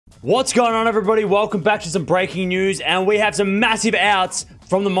What's going on, everybody? Welcome back to some breaking news, and we have some massive outs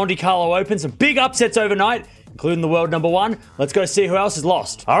from the Monte Carlo Open. Some big upsets overnight, including the world number one. Let's go see who else has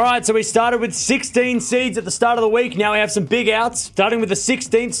lost. All right, so we started with 16 seeds at the start of the week. Now we have some big outs. Starting with the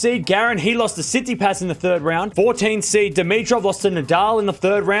 16th seed, Garin. He lost to Tsitsipas in the third round. 14th seed, Dimitrov lost to Nadal in the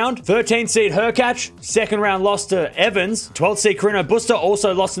third round. 13th seed, Hurkacz, second round loss to Evans. 12th seed, Carino Busta,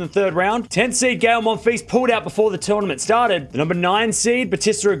 also lost in the third round. 10th seed, Gael Monfils, pulled out before the tournament started. The number 9 seed,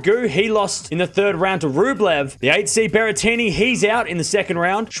 Batista Agut, he lost in the third round to Rublev. The 8th seed, Berrettini, he's out in the second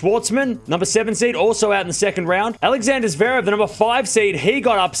round. Schwartzman, number 7 seed, also out in the second round. Alexander Zverev, the number 5 seed, he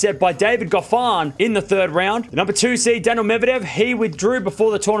got upset by David Goffin in the third round. The number 2 seed, Daniil Medvedev, he withdrew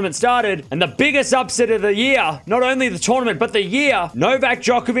before the tournament started. And the biggest upset of the year, not only the tournament, but the year, Novak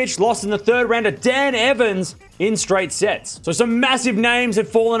Djokovic lost in the third round to Dan Evans in straight sets. So some massive names have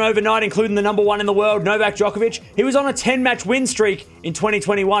fallen overnight, including the number 1 in the world, Novak Djokovic. He was on a 10-match win streak in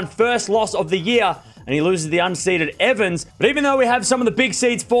 2021, first loss of the year, and he loses the unseeded Evans. But even though we have some of the big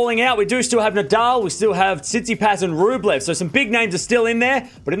seeds falling out, we do still have Nadal, we still have Tsitsipas and Rublev. So some big names are still in there.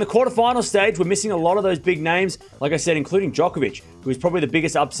 But in the quarterfinal stage, we're missing a lot of those big names, like I said, including Djokovic, who is probably the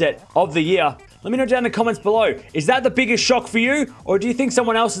biggest upset of the year. Let me know down in the comments below. Is that the biggest shock for you? Or do you think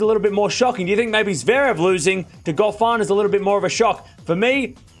someone else is a little bit more shocking? Do you think maybe Zverev losing to Goffin is a little bit more of a shock? For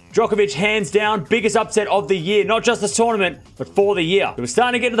me, Djokovic, hands down, biggest upset of the year. Not just this tournament, but for the year. We're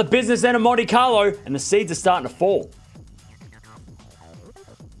starting to get to the business end of Monte Carlo, and the seeds are starting to fall.